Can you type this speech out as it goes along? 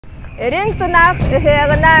Эрен тунақ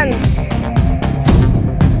Yhyak'ынан.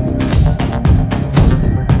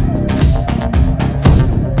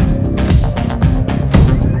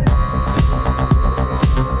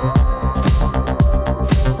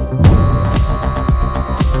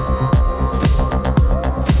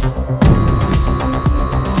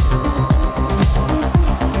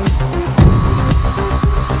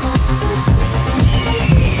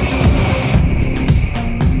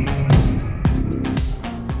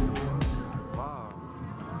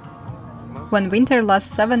 When winter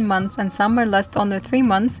lasts 7 months and summer lasts only 3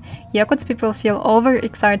 months, Yakutsk people feel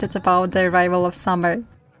overexcited about the arrival of summer.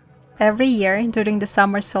 Every year, during the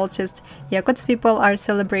summer solstice, Yakutsk people are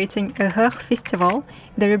celebrating Yhyakh festival,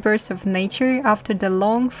 the rebirth of nature after the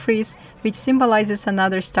long freeze, which symbolizes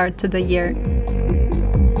another start to the year.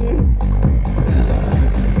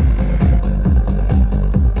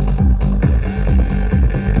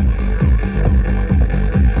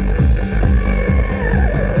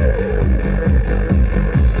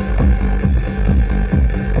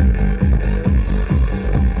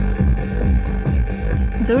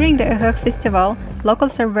 During the Yhyakh festival,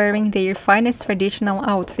 locals are wearing their finest traditional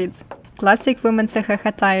outfits. Classic women's Yhyakh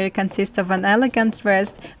attire consists of an elegant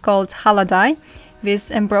dress called haladai, with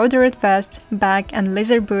embroidered vest, bag and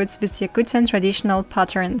leather boots with Yakutian traditional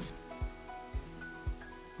patterns.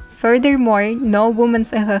 Furthermore, no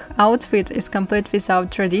woman's Yhyakh outfit is complete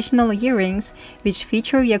without traditional earrings, which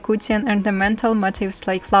feature Yakutian ornamental motifs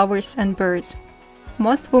like flowers and birds.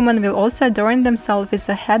 Most women will also adorn themselves with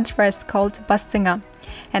a headdress called bastinga,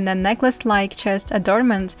 and a necklace-like chest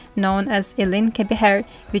adornment known as ilin kebiher,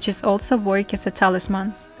 which is also worked as a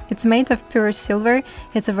talisman. It's made of pure silver,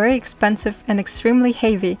 it's very expensive and extremely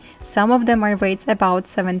heavy, some of them are weighed about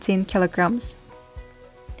 17 kilograms.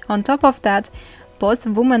 On top of that, both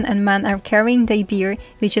women and men are carrying their beer,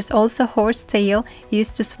 which is also horse tail,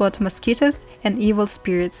 used to swat mosquitoes and evil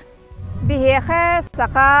spirits. Bihekhe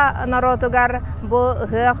saka narodugar bu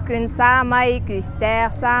Yhyakh gün samay,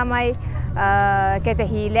 küster samay,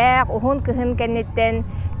 ketehiler, uhun kıhın kennetten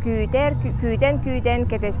küden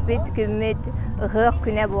ketespit kümmit Yhyakh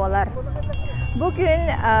güne bolar. Bugün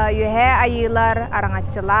Yhyakh ayılar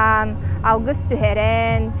arangatçılan, algıs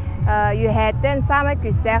tüheren, Yhyak'ten samay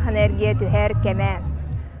küster enerjiye tüher keme.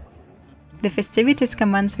 The festivities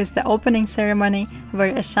commence with the opening ceremony,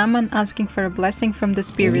 where a shaman asking for a blessing from the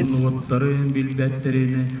spirits.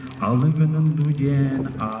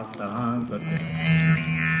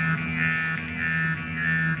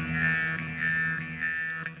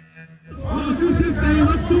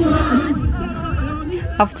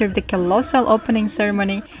 After the colossal opening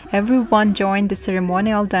ceremony, everyone joined the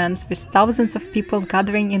ceremonial dance with thousands of people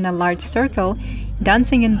gathering in a large circle,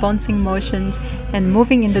 dancing in bouncing motions and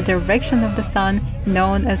moving in the direction of the sun,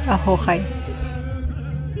 known as ahochai.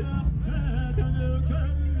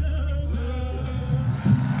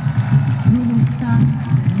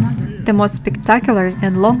 The most spectacular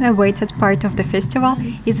and long-awaited part of the festival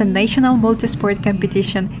is a national multi-sport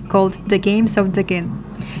competition called the Games of Dagin.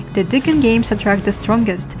 The Dagin Games attract the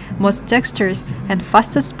strongest, most dexterous and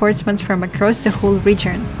fastest sportsmen from across the whole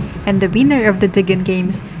region, and the winner of the Dagin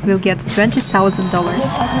Games will get $20,000.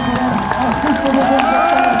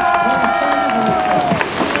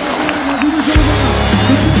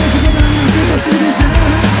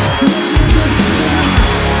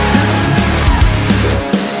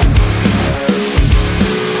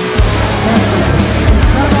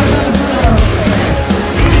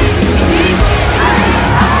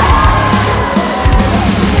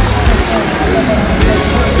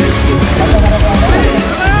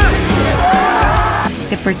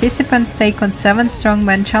 Participants take on 7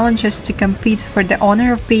 strongman challenges to compete for the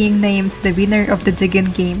honor of being named the winner of the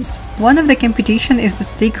Dagin Games. One of the competition is the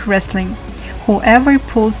stick wrestling. Whoever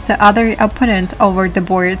pulls the other opponent over the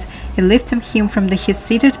board and lifting him from his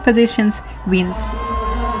seated positions wins.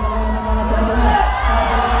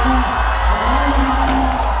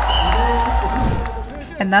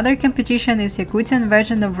 Another competition is Yakutian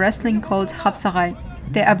version of wrestling called hapsagai.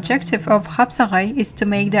 The objective of hapsagai is to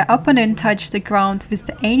make the opponent touch the ground with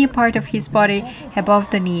any part of his body above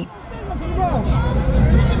the knee.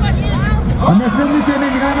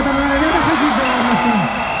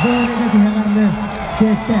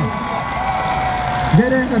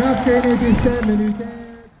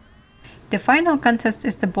 The final contest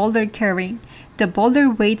is the boulder carrying. The boulder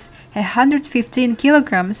weighs 115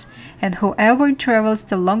 kilograms, and whoever travels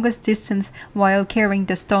the longest distance while carrying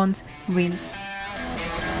the stones wins.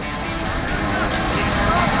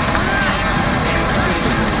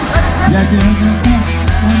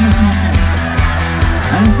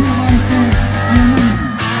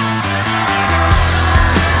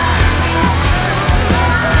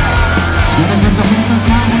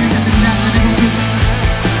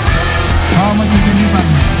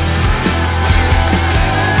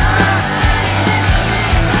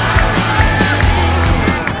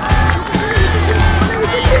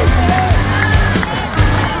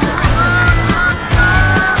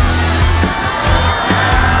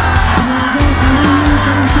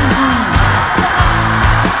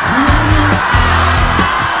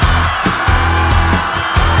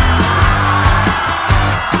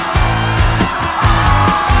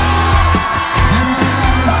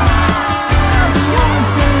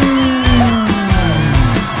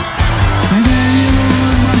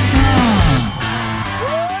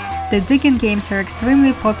 The digging games are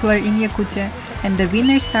extremely popular in Yakutia, and the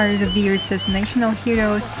winners are revered as national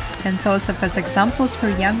heroes and thought of as examples for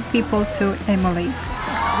young people to emulate.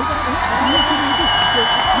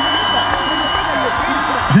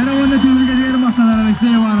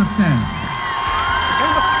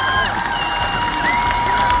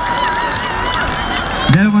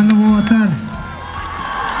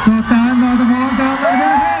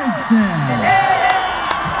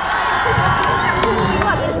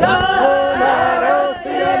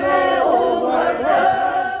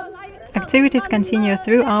 Activities continue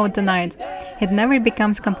throughout the night. It never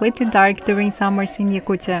becomes completely dark during summers in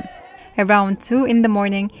Yakutia. Around 2 in the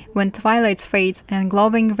morning, when twilight fades and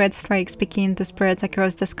glowing red streaks begin to spread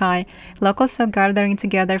across the sky, locals are gathering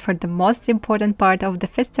together for the most important part of the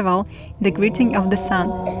festival, the greeting of the sun.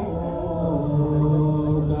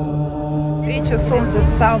 Встреча с солнцем – это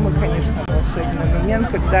самый, конечно, волшебный момент,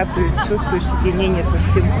 когда ты чувствуешь единение со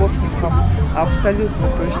всем космосом, абсолютно.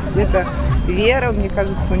 То есть это вера, мне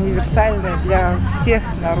кажется, универсальная для всех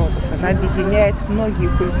народов. Она объединяет многие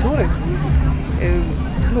культуры,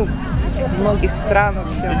 в многих странах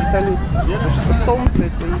вообще абсолютно. Потому что солнце –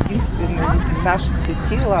 это единственное наше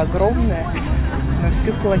светило, огромное, на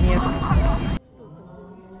всю планету.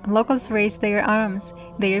 Locals raise their arms,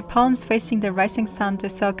 their palms facing the rising sun to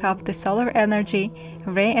soak up the solar energy,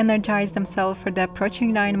 re-energize themselves for the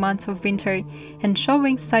approaching 9 months of winter, and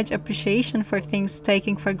showing such appreciation for things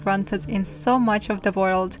taken for granted in so much of the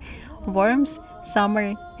world: warmth,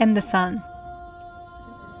 summer, and the sun.